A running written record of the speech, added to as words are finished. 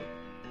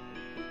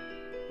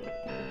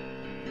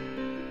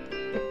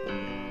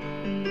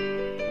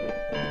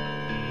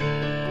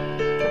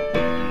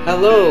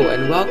Hello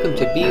and welcome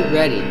to Be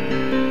Ready,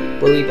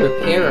 where we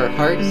prepare our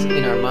hearts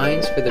and our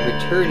minds for the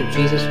return of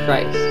Jesus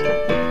Christ.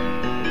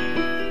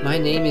 My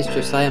name is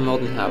Josiah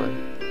Moldenhauer.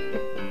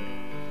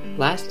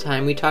 Last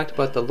time we talked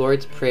about the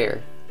Lord's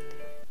Prayer,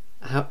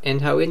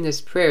 and how in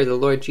this prayer the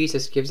Lord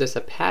Jesus gives us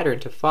a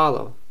pattern to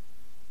follow.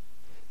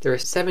 There are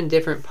 7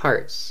 different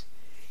parts,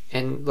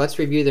 and let's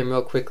review them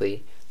real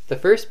quickly. The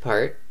first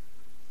part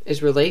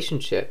is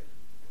relationship.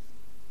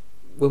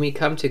 When we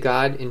come to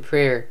God in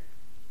prayer,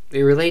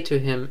 we relate to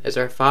Him as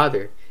our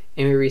Father,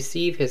 and we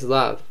receive His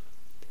love.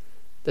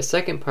 The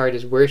second part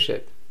is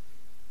worship.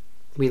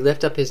 We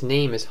lift up His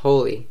name as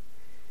holy,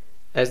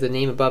 as the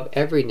name above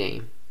every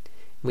name.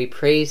 We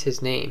praise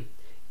His name.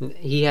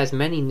 He has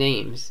many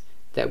names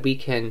that we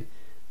can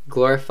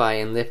glorify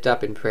and lift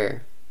up in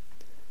prayer.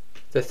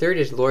 The third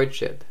is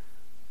lordship.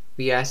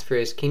 We ask for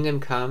His kingdom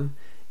come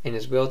and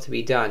His will to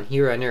be done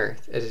here on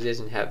earth as it is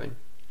in heaven.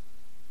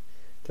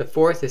 The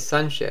fourth is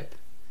sonship.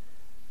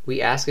 We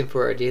ask Him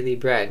for our daily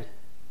bread,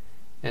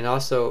 and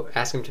also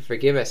ask Him to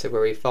forgive us of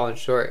where we've fallen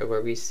short, of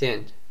where we've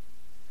sinned.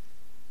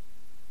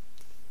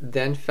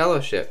 Then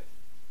fellowship.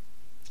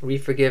 We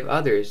forgive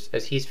others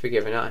as He's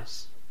forgiven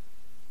us.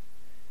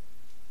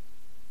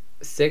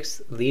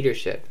 6th,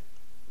 leadership.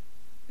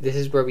 This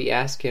is where we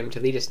ask Him to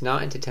lead us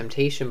not into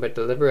temptation, but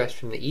deliver us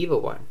from the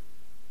evil one,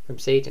 from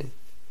Satan.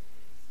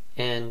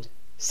 And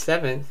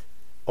 7th,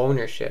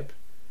 ownership,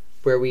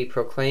 where we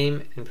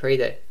proclaim and pray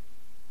that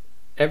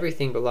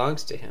everything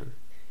belongs to Him.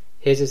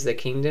 His is the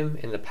kingdom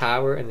and the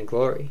power and the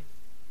glory.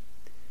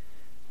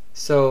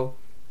 So,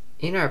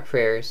 in our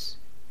prayers,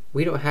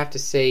 we don't have to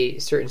say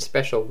certain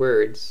special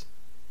words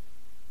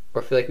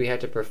or feel like we have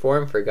to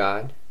perform for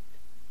God.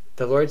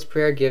 The Lord's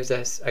Prayer gives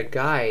us a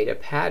guide, a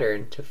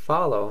pattern to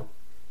follow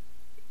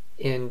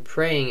in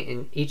praying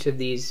in each of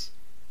these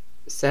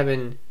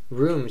 7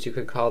 rooms, you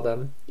could call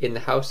them, in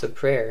the house of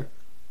prayer,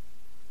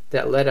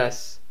 that let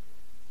us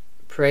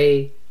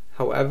pray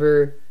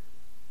however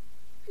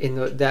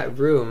in that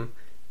room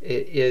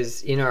it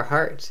is in our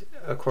heart,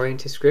 according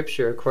to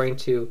Scripture, according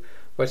to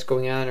what's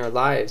going on in our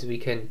lives. We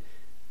can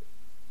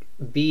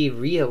be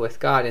real with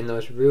God in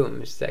those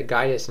rooms that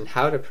guide us in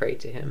how to pray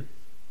to Him.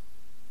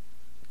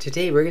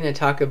 Today we're going to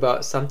talk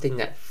about something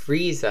that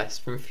frees us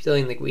from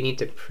feeling like we need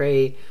to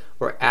pray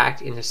or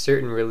act in a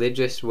certain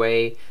religious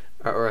way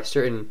or a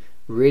certain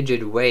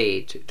rigid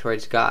way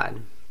towards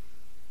God.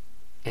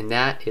 And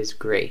that is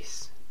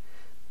grace.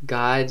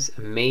 God's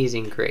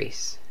amazing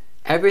grace.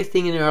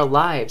 Everything in our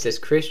lives as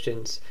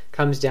Christians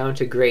comes down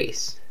to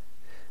grace,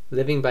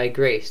 living by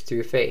grace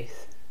through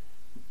faith.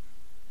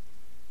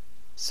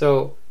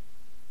 So,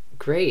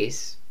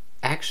 grace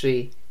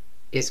actually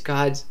is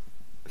God's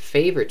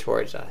favor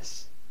towards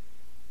us.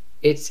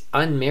 It's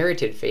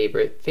unmerited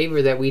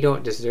favor that we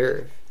don't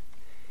deserve.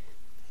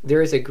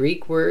 There is a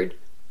Greek word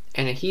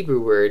and a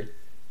Hebrew word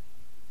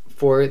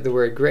for the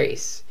word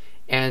grace,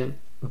 and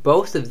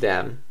both of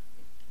them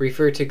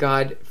refer to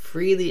God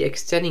freely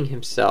extending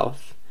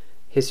Himself,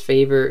 His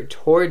favor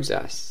towards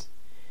us,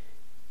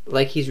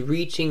 like He's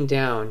reaching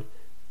down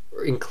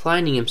or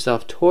inclining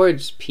Himself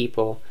towards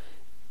people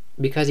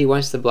because He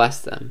wants to bless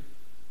them.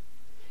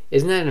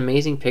 Isn't that an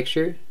amazing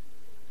picture?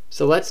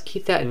 So let's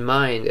keep that in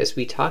mind as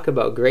we talk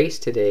about grace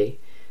today,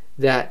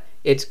 that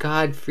it's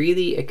God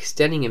freely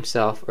extending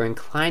Himself or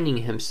inclining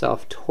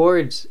Himself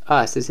towards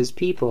us as His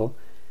people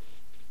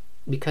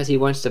because He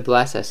wants to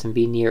bless us and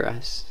be near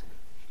us.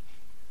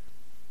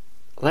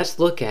 Let's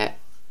look at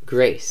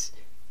grace.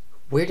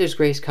 Where does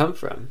grace come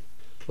from?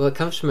 Well, it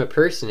comes from a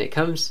person. It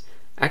comes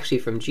actually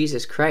from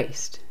Jesus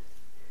Christ.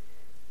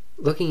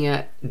 Looking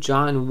at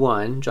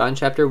John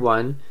chapter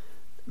 1,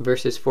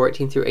 verses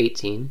 14 through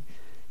 18,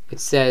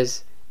 it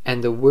says,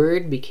 "And the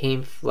Word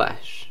became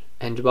flesh,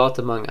 and dwelt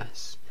among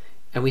us.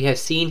 And we have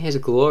seen His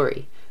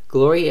glory,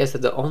 glory as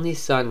of the only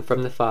Son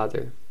from the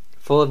Father,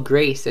 full of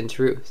grace and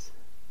truth.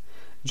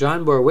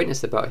 John bore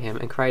witness about Him,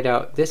 and cried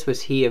out, 'This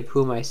was He of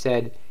whom I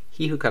said,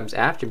 He who comes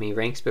after me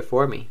ranks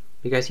before me,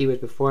 because He was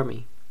before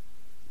me.'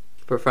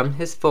 For from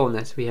His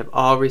fullness we have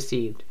all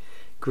received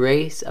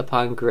grace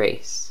upon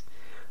grace.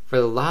 For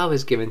the law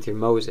was given through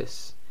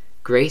Moses.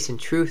 Grace and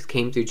truth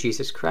came through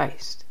Jesus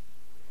Christ.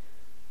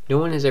 No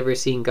one has ever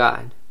seen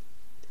God.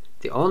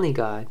 The only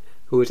God,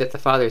 who is at the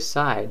Father's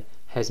side,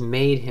 has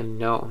made Him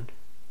known."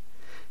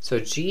 So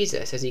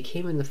Jesus, as He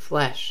came in the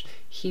flesh,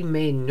 He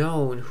made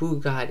known who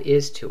God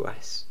is to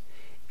us.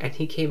 And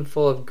He came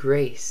full of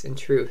grace and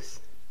truth.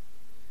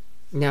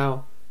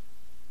 Now,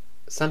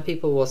 some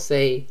people will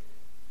say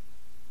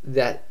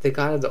that the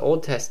God of the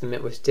Old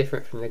Testament was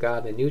different from the God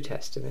of the New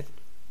Testament.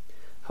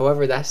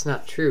 However, that's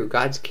not true.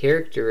 God's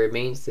character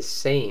remains the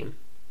same.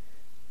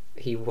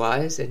 He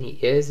was, and He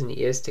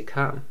is to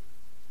come.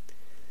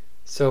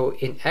 So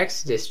in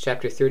Exodus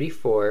chapter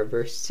 34,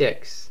 verse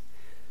 6,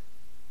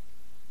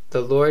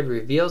 the Lord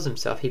reveals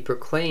Himself. He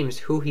proclaims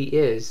who He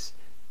is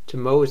to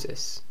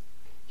Moses.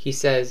 He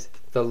says,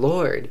 the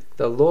Lord,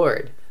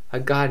 a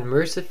God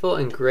merciful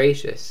and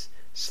gracious,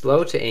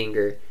 slow to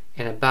anger,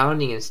 and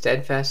abounding in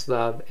steadfast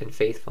love and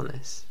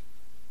faithfulness."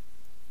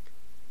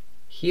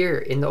 Here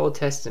in the Old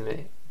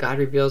Testament, God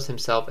reveals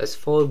himself as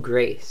full of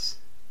grace.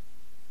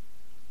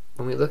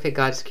 When we look at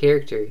God's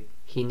character,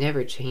 he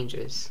never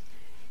changes.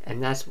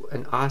 And that's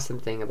an awesome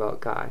thing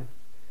about God.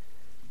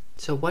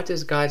 So what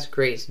does God's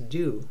grace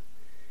do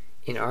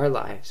in our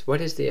lives? What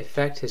is the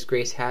effect his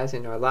grace has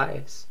in our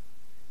lives?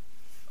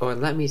 Oh,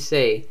 and let me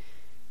say,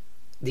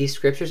 these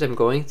scriptures I'm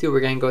going through, we're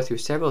going to go through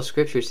several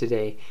scriptures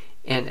today.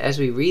 And as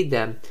we read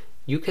them,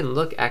 you can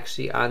look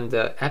actually on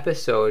the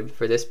episode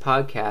for this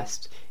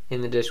podcast. In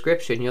the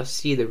description, you'll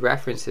see the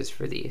references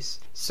for these.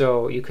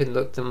 So you can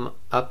look them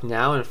up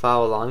now and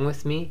follow along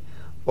with me.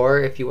 Or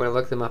if you want to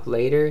look them up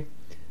later,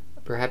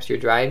 perhaps you're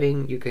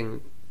driving, you can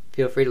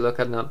feel free to look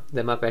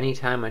them up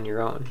anytime on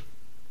your own.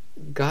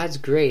 God's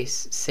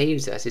grace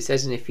saves us. It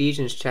says in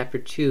Ephesians chapter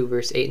 2,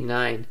 verse 8 and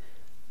 9,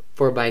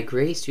 "For by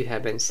grace you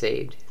have been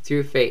saved,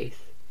 through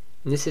faith.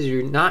 And this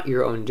is not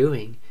your own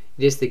doing.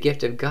 It is the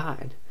gift of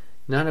God,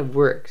 not of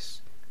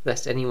works,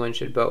 lest anyone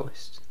should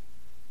boast."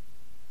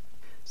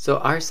 So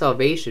our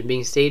salvation,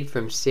 being saved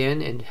from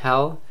sin and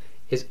hell,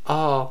 is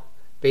all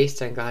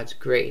based on God's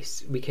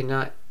grace. We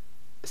cannot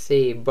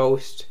say,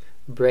 boast,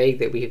 brag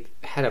that we've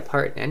had a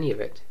part in any of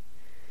it.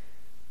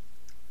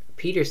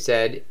 Peter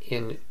said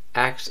in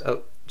Acts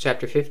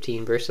chapter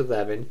 15, verse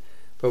 11,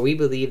 "For we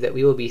believe that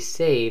we will be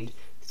saved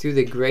through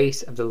the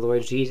grace of the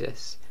Lord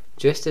Jesus,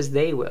 just as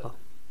they will."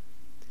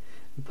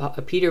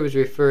 Peter was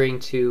referring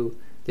to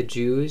the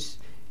Jews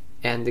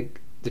and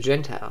the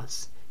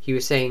Gentiles. He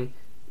was saying,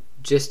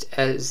 just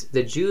as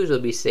the Jews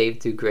will be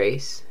saved through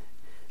grace,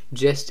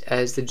 just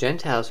as the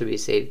Gentiles will be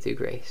saved through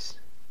grace.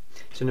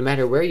 So no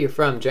matter where you're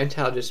from,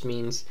 Gentile just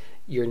means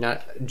you're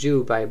not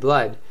Jew by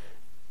blood.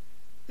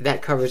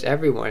 That covers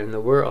everyone in the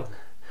world.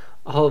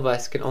 All of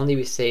us can only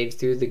be saved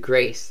through the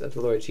grace of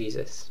the Lord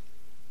Jesus.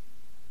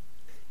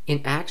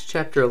 In Acts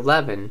chapter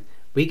 11,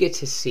 we get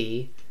to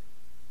see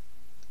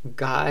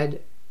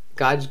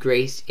God's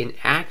grace in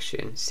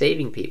action,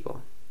 saving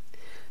people.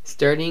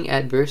 Starting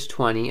at verse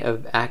 20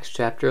 of Acts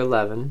chapter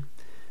 11,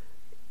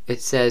 it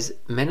says,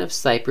 "Men of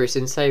Cyprus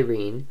and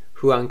Cyrene,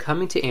 who on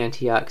coming to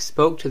Antioch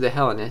spoke to the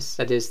Hellenists,"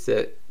 that is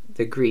the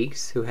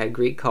Greeks who had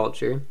Greek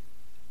culture,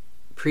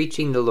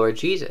 "preaching the Lord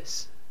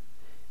Jesus.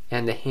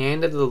 And the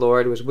hand of the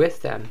Lord was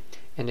with them,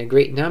 and a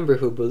great number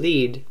who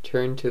believed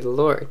turned to the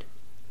Lord.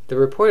 The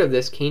report of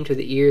this came to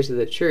the ears of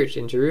the church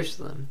in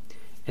Jerusalem,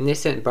 and they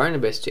sent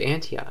Barnabas to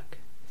Antioch.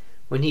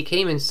 When he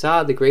came and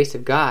saw the grace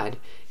of God,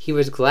 he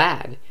was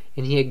glad,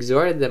 and he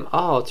exhorted them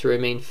all to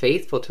remain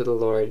faithful to the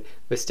Lord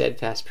with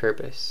steadfast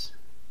purpose."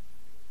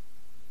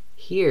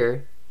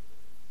 Here,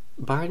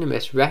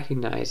 Barnabas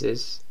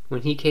recognizes,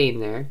 when he came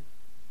there,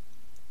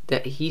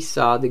 that he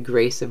saw the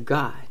grace of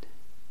God.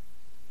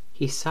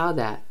 He saw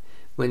that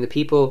when the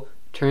people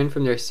turned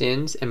from their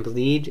sins and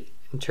believed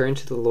and turned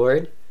to the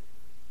Lord,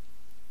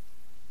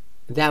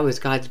 that was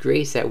God's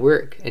grace at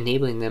work,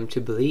 enabling them to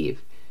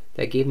believe.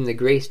 That gave them the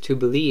grace to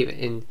believe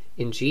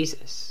in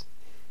Jesus.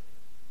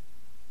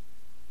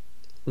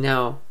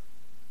 Now,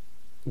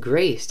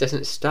 grace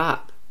doesn't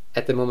stop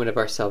at the moment of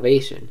our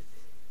salvation.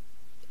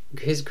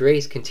 His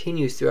grace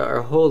continues throughout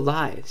our whole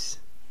lives.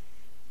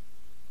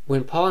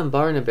 When Paul and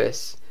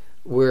Barnabas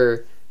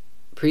were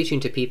preaching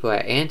to people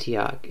at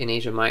Antioch in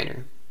Asia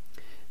Minor,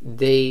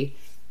 they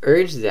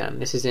urged them,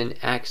 this is in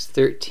Acts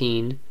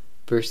 13,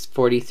 verse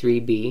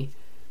 43b,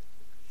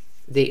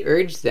 they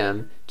urged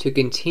them to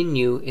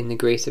continue in the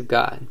grace of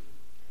God.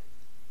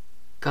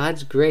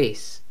 God's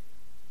grace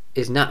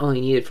is not only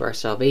needed for our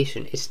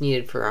salvation, it's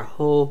needed for our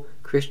whole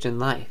Christian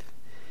life.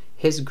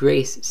 His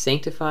grace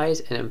sanctifies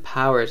and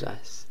empowers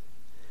us.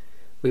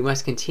 We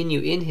must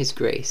continue in His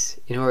grace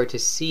in order to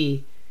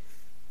see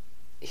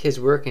His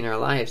work in our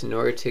lives, in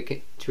order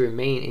to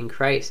remain in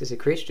Christ as a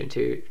Christian,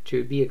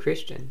 to be a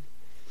Christian.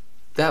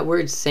 That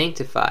word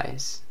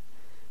sanctifies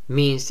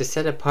means to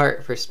set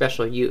apart for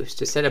special use,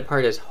 to set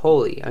apart as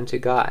holy unto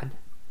God.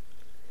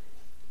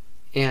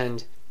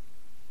 And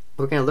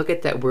we're going to look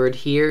at that word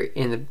here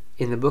in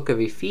the book of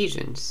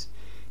Ephesians.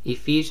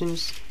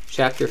 Ephesians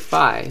chapter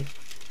 5,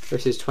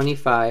 verses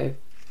 25b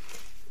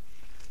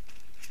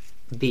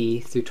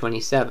through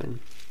 27.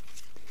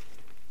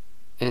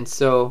 And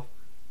so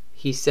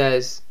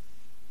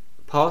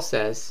Paul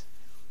says,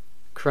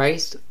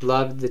 "Christ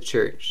loved the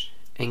church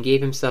and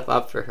gave himself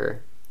up for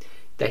her,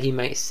 that he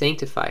might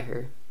sanctify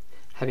her,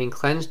 having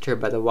cleansed her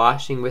by the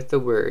washing with the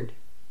word,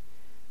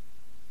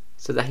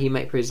 so that he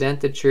might present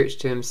the church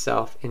to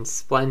himself in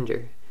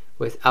splendor,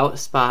 without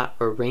spot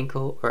or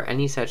wrinkle or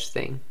any such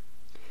thing,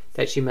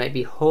 that she might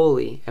be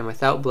holy and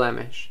without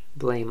blemish,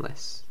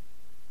 blameless."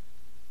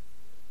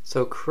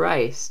 So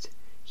Christ,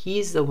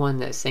 He's the one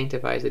that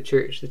sanctifies the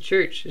church. The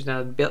church is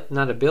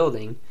not a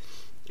building,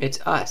 it's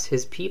us,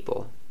 His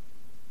people.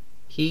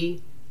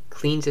 He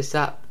cleans us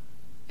up.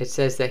 It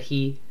says that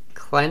He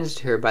cleansed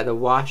her by the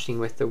washing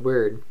with the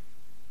word.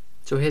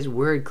 So His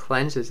word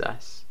cleanses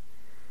us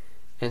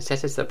and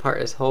sets us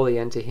apart as holy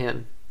unto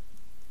Him.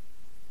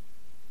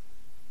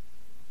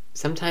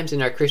 Sometimes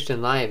in our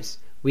Christian lives,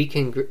 we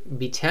can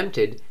be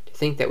tempted to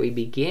think that we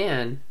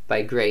began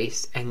by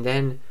grace and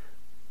then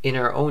in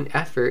our own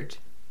effort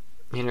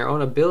In our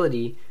own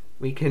ability,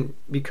 we can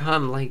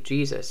become like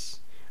Jesus,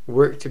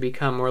 work to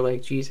become more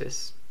like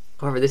Jesus.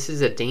 However, this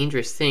is a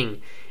dangerous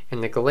thing,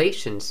 and the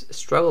Galatians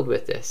struggled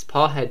with this.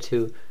 Paul had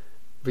to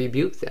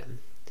rebuke them.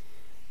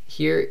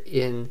 Here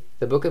in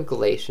the book of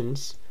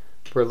Galatians,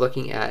 we're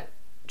looking at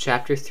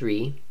chapter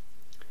 3,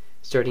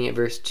 starting at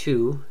verse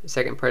 2, the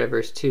second part of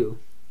verse 2.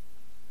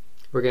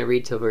 We're going to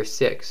read till verse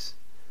 6.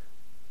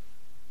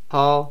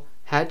 Paul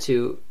had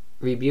to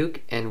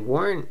rebuke and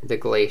warn the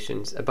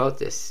Galatians about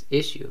this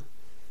issue.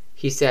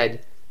 He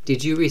said,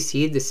 "Did you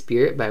receive the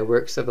Spirit by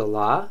works of the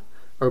law,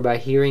 or by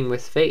hearing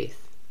with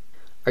faith?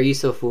 Are you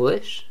so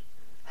foolish?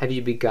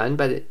 Having begun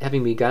by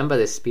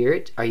the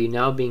Spirit, are you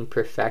now being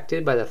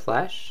perfected by the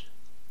flesh?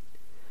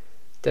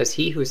 Does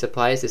he who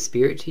supplies the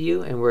Spirit to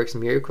you and works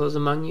miracles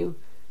among you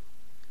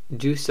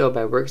do so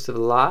by works of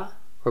the law,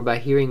 or by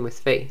hearing with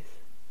faith?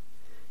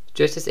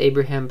 Just as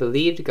Abraham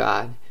believed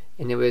God,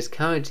 and it was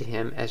counted to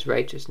him as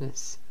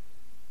righteousness."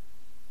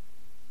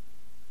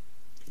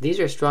 These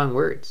are strong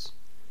words.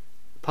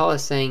 Paul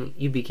is saying,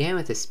 you began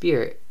with the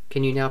Spirit.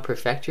 Can you now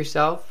perfect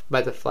yourself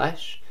by the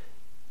flesh?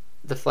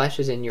 The flesh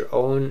is in your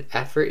own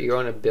effort, your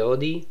own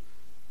ability.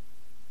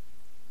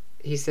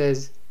 He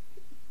says,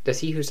 does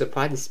he who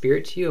supplied the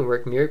Spirit to you and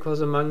work miracles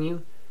among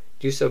you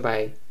do so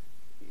by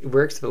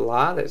works of the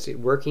law, that's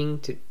working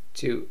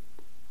to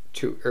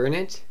earn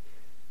it,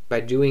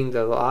 by doing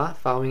the law,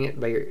 following it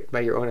by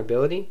your own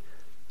ability,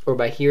 or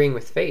by hearing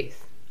with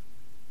faith?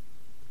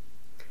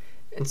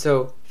 And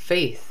so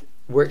faith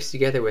works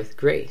together with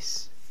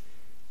grace.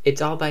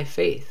 It's all by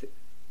faith.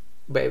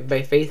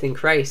 By faith in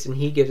Christ, and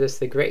he gives us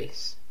the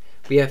grace.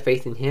 We have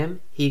faith in him,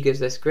 he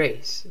gives us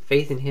grace.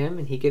 Faith in him,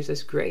 and he gives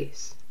us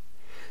grace.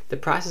 The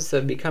process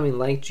of becoming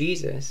like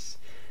Jesus,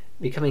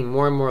 becoming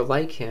more and more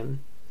like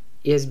him,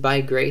 is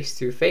by grace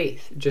through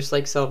faith, just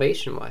like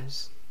salvation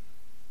was.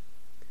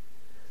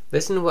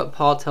 Listen to what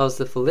Paul tells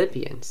the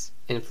Philippians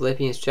in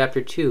Philippians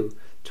chapter 2,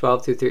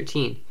 12 through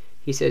 13.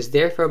 He says,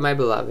 "Therefore, my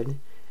beloved,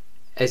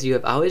 as you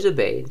have always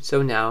obeyed,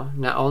 so now,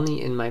 not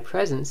only in my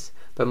presence,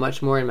 but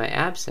much more in my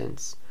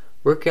absence,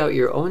 work out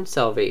your own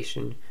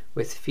salvation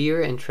with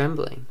fear and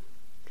trembling.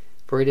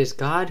 For it is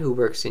God who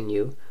works in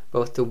you,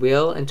 both to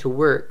will and to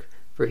work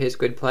for his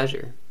good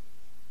pleasure."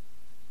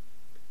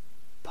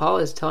 Paul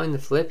is telling the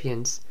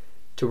Philippians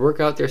to work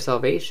out their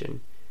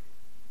salvation,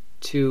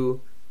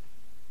 to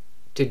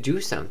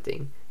do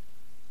something.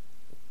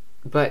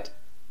 But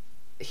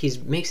he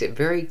makes it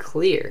very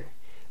clear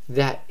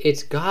that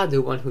it's God,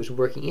 the one who's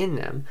working in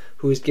them,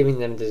 who's giving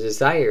them the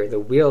desire, the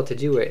will to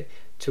do it,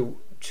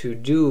 to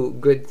do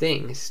good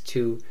things,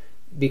 to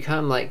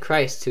become like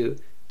Christ, to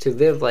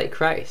live like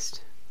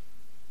Christ.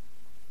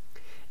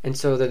 And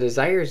so the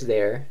desire is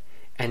there,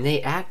 and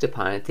they act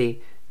upon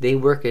it. They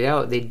work it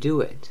out. They do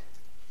it.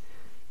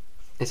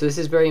 And so this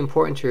is very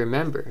important to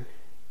remember.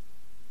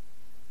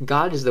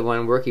 God is the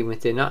one working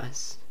within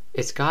us.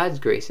 It's God's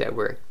grace at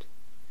work.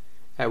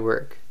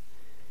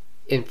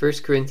 In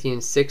 1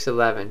 Corinthians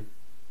 6:11,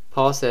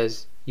 Paul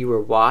says, "You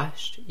were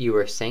washed, you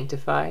were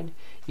sanctified,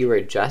 you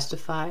were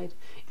justified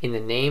in the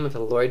name of the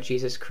Lord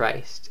Jesus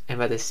Christ and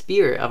by the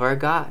Spirit of our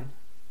God."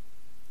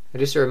 And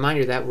just a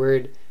reminder, that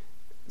word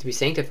to be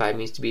sanctified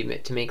means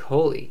to make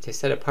holy, to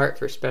set apart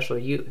for special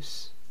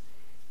use.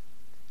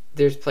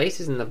 There's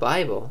places in the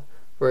Bible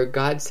where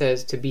God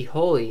says to be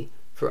holy,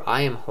 for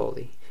I am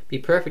holy. Be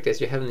perfect as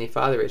your heavenly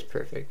Father is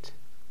perfect.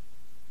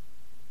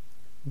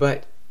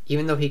 But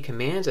even though he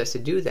commands us to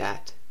do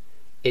that,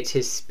 it's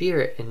his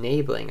Spirit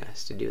enabling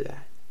us to do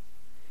that.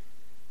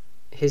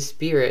 His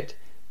Spirit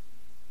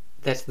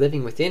that's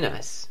living within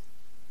us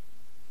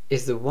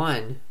is the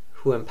one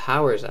who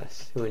empowers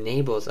us, who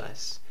enables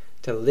us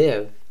to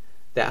live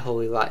that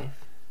holy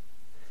life.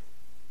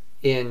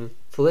 In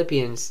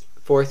Philippians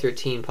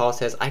 4:13, Paul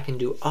says, "I can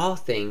do all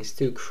things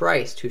through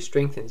Christ who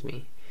strengthens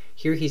me."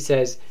 Here he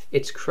says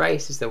it's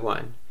Christ is the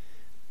one.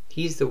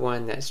 He's the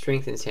one that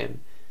strengthens him.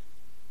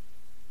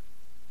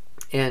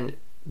 And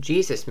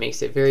Jesus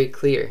makes it very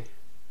clear.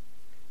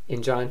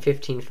 In John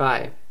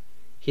 15:5,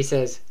 he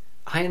says,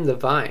 "I am the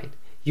vine,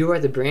 you are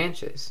the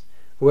branches.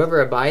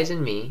 Whoever abides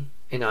in me,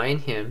 and I in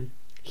him,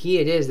 he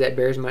it is that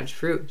bears much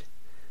fruit.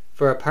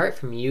 For apart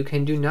from me you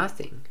can do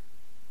nothing."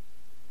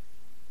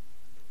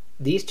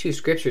 These two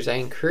scriptures I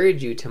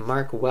encourage you to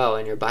mark well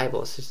in your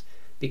Bibles,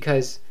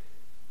 because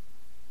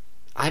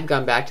I've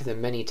gone back to them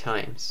many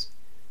times.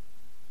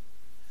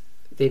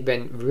 They've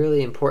been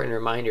really important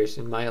reminders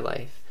in my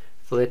life.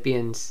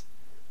 Philippians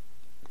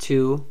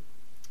 2,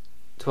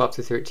 12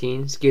 to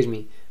 13.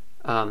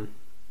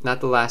 Not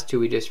the last two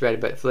we just read,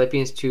 but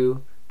Philippians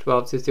 2,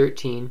 12 to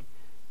 13.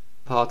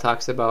 Paul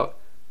talks about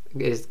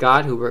it is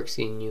God who works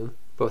in you,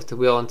 both to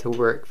will and to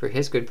work for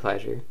his good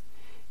pleasure.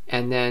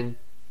 And then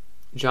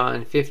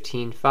John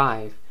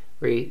 15:5,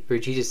 where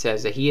Jesus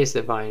says that he is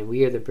the vine,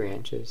 we are the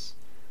branches.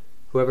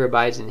 Whoever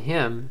abides in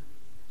him,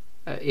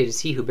 it is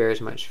he who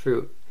bears much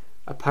fruit.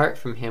 Apart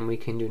from him we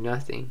can do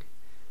nothing.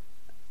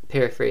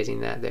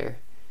 Paraphrasing that there.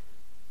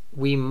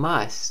 We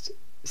must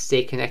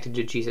stay connected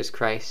to Jesus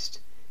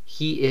Christ.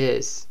 He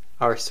is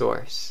our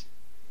source.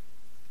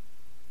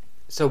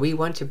 So we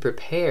want to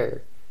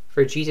prepare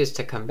for Jesus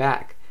to come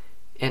back.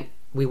 And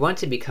we want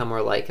to become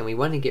more like him. We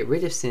want to get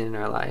rid of sin in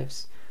our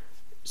lives.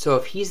 So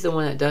if he's the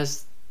one that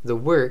does the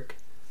work,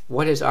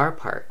 what is our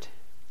part?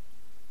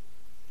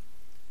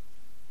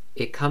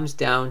 It comes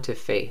down to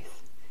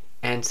faith.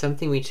 And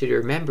something we should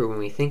remember when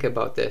we think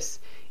about this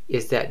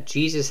is that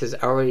Jesus has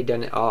already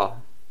done it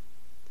all.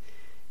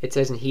 It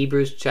says in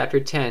Hebrews chapter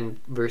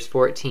 10, verse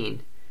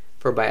 14,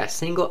 "For by a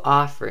single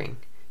offering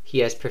he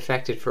has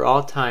perfected for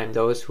all time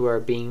those who are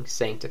being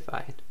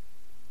sanctified."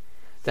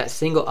 That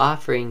single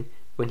offering,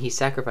 when he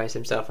sacrificed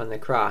himself on the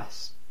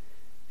cross,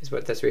 is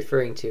what that's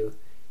referring to.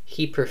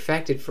 He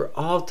perfected for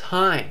all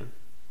time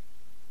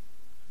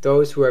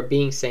those who are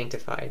being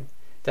sanctified.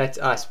 That's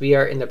us. We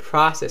are in the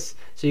process.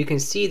 So you can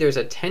see there's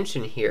a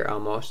tension here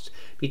almost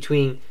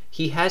between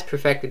he has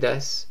perfected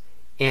us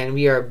and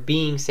we are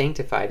being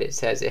sanctified. It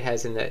says, it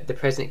has in the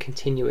present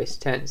continuous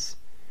tense.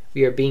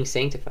 We are being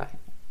sanctified.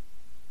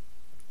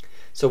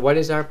 So what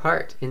is our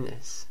part in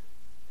this?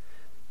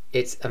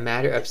 It's a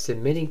matter of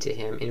submitting to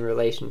him in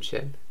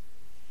relationship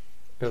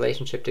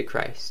to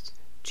Christ.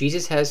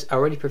 Jesus has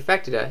already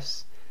perfected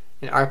us,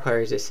 and our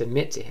part is to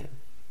submit to him.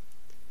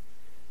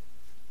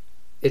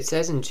 It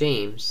says in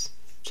James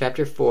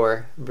chapter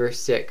 4, verse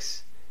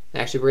 6,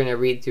 and actually we're going to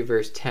read through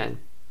verse 10.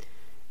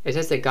 It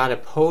says that God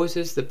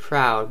opposes the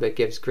proud but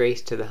gives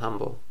grace to the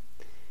humble.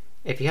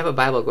 If you have a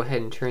Bible, go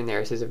ahead and turn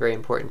there. This is a very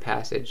important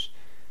passage.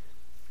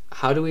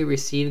 How do we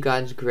receive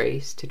God's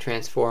grace to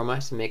transform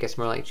us and make us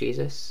more like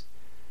Jesus?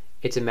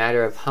 It's a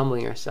matter of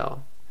humbling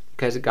ourselves,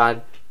 because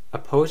God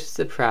opposes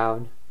the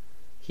proud.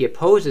 He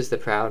opposes the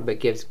proud but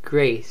gives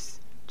grace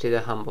to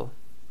the humble.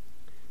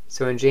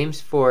 So in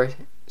James 4,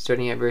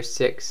 starting at verse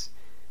 6,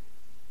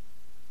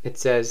 it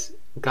says,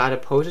 God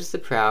opposes the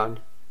proud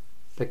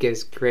but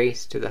gives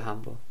grace to the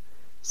humble.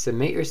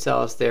 Submit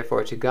yourselves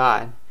therefore to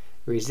God.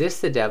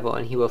 Resist the devil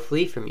and he will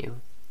flee from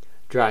you.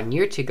 Draw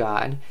near to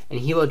God and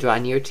he will draw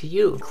near to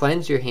you.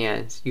 Cleanse your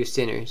hands, you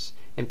sinners,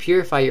 and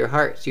purify your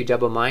hearts, you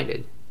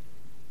double-minded.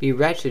 Be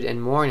wretched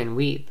and mourn and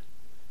weep.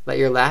 Let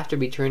your laughter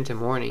be turned to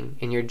mourning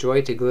and your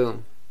joy to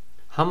gloom.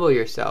 Humble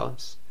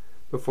yourselves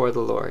before the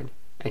Lord,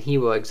 and he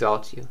will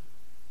exalt you.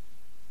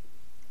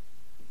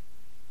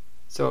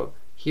 So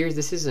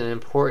this is an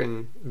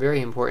important, very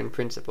important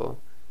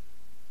principle.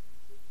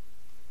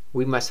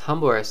 We must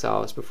humble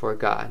ourselves before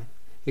God.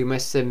 We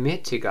must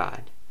submit to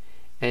God.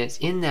 And it's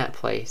in that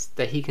place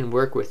that he can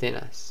work within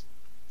us.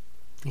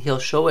 He'll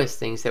show us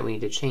things that we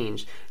need to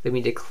change, that we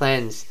need to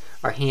cleanse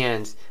our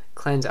hands,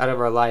 cleanse out of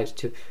our lives,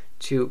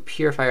 to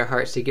purify our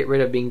hearts, to get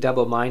rid of being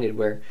double-minded,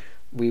 where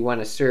we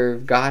want to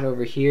serve God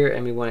over here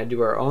and we want to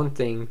do our own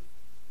thing,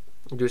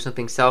 do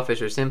something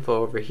selfish or sinful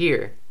over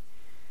here.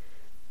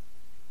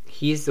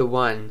 He's the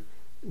one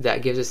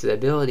that gives us the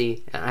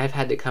ability, and I've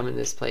had to come in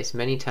this place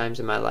many times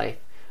in my life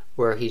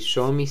where he's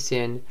shown me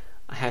sin.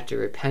 I have to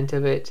repent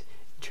of it,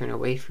 turn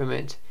away from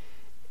it,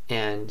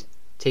 and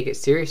take it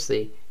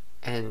seriously.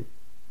 And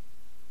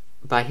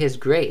by his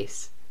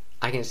grace,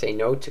 I can say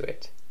no to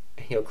it.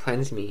 He'll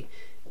cleanse me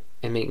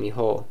and make me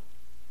whole.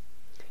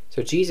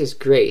 So Jesus'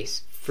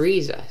 grace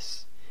frees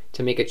us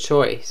to make a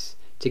choice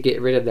to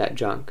get rid of that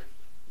junk.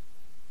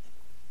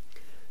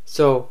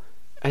 So,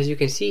 as you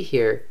can see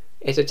here,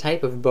 it's a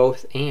type of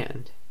both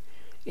and.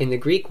 In the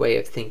Greek way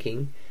of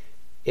thinking,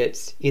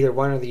 it's either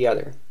one or the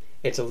other.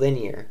 It's a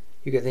linear.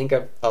 You can think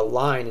of a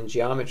line in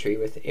geometry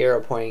with the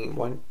arrow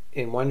pointing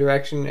in one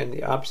direction and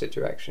the opposite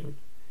direction.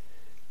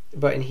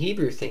 But in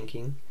Hebrew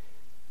thinking,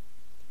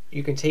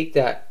 you can take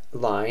that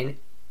line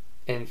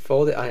and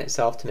fold it on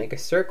itself to make a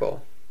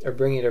circle, or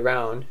bring it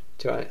around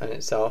on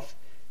itself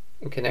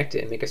and connect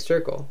it and make a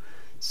circle.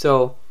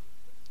 So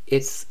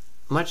it's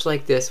much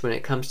like this when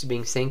it comes to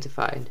being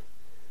sanctified.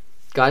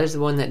 God is the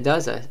one that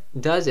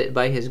does it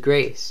by his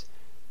grace,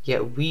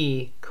 yet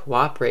we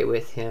cooperate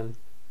with him,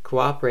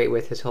 cooperate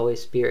with his Holy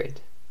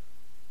Spirit.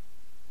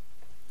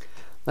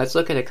 Let's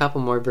look at a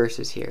couple more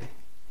verses here.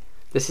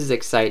 This is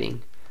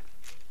exciting.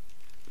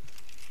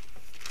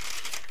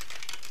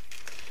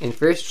 In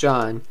 1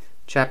 John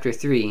chapter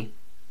 3,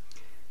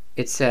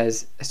 it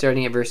says,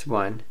 starting at verse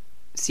 1,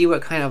 "See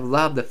what kind of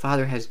love the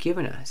Father has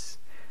given us,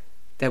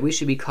 that we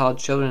should be called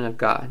children of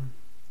God.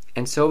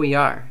 And so we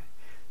are.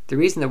 The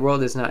reason the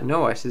world does not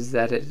know us is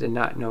that it did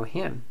not know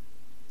him.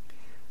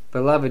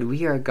 Beloved,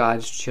 we are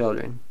God's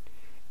children,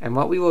 and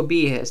what we will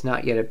be has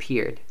not yet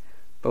appeared.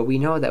 But we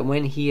know that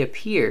when he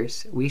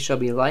appears, we shall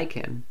be like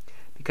him,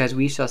 because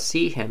we shall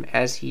see him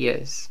as he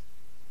is.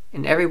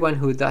 And everyone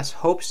who thus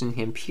hopes in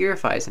him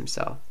purifies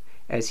himself,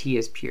 as he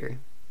is pure."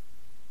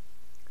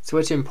 So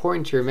it's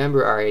important to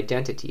remember our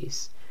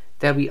identities,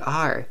 that we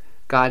are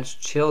God's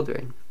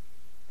children.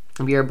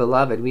 We are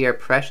beloved, we are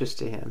precious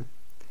to him.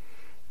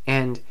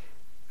 And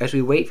as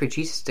we wait for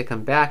Jesus to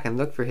come back and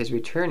look for his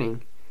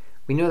returning,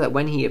 we know that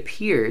when he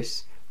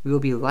appears, we will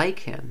be like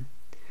him.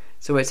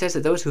 So it says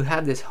that those who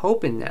have this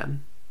hope in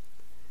them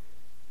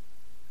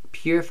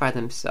purify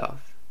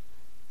themselves,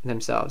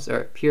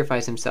 or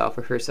purifies himself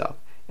or herself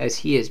as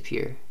he is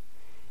pure.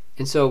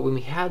 And so when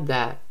we have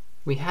that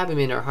we have Him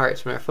in our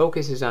hearts, when our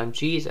focus is on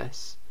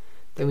Jesus,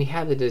 then we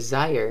have the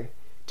desire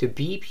to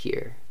be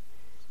pure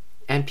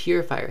and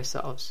purify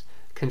ourselves.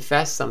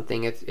 Confess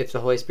something if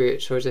the Holy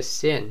Spirit shows us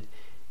sin.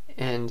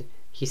 And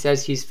He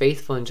says He's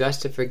faithful and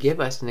just to forgive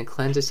us and to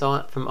cleanse us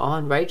all from all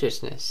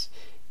unrighteousness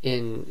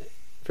in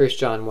 1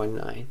 John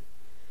 1:9.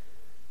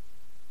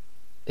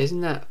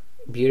 Isn't that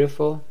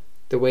beautiful?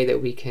 The way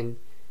that we can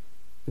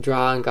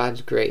draw on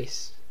God's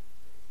grace.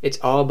 It's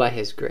all by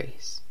His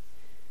grace.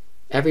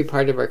 Every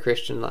part of our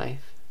Christian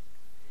life.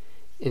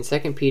 In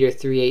 2 Peter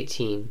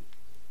 3:18,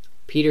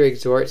 Peter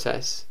exhorts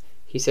us.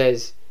 He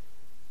says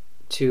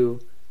to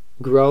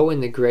grow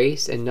in the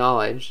grace and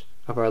knowledge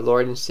of our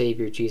Lord and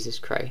Savior Jesus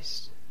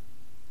Christ.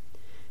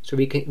 So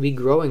we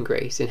grow in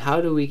grace. And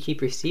how do we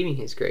keep receiving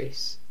His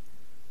grace?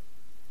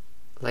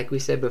 Like we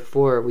said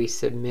before, we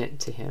submit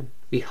to Him.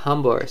 We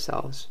humble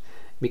ourselves,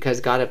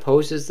 because God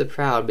opposes the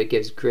proud but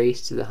gives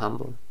grace to the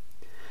humble.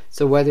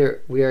 So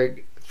whether we are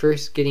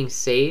first getting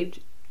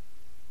saved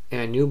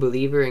and a new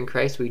believer in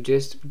Christ, we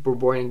just were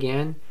born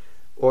again,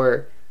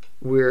 or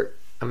we're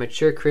a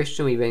mature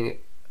Christian, we've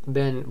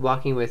been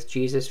walking with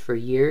Jesus for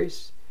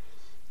years,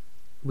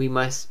 we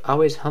must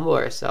always humble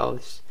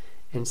ourselves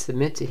and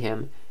submit to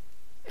Him,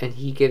 and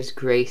He gives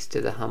grace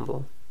to the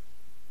humble.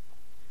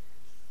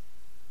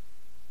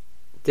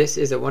 This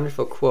is a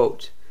wonderful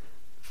quote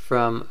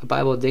from a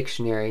Bible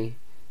dictionary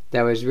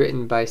that was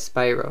written by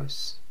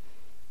Spiros.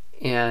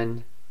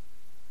 And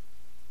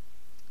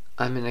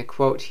I'm going to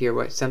quote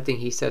here something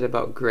he said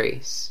about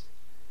grace.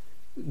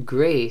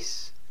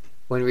 Grace,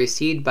 when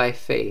received by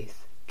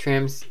faith,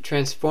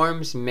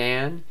 transforms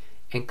man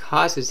and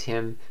causes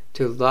him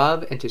to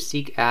love and to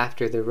seek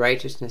after the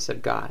righteousness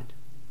of God.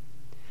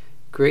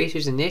 Grace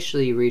is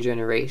initially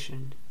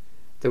regeneration,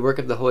 the work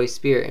of the Holy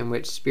Spirit in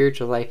which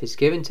spiritual life is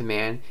given to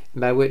man and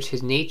by which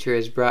his nature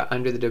is brought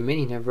under the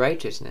dominion of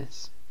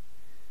righteousness.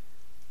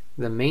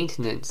 The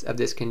maintenance of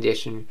this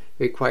condition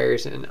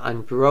requires an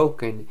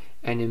unbroken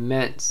and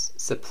immense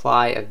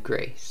supply of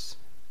grace.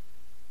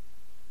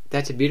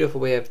 That's a beautiful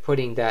way of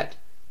putting that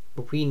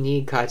we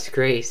need God's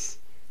grace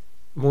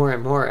more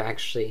and more,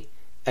 actually,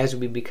 as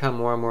we become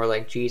more and more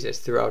like Jesus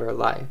throughout our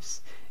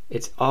lives.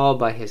 It's all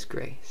by His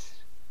grace.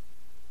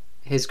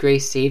 His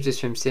grace saves us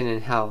from sin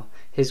and hell.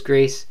 His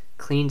grace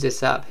cleans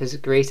us up. His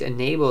grace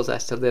enables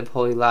us to live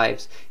holy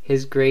lives.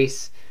 His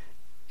grace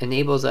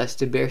enables us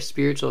to bear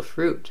spiritual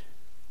fruit.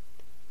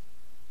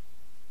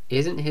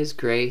 Isn't His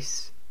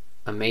grace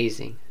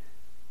amazing?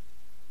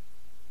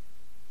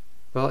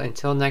 Well,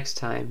 until next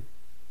time,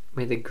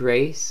 may the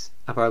grace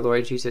of our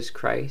Lord Jesus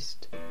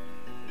Christ,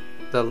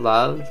 the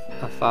love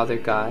of Father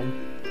God,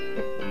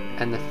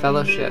 and the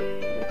fellowship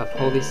of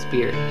Holy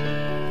Spirit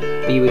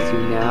be with you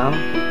now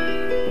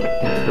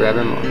and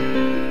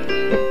forevermore.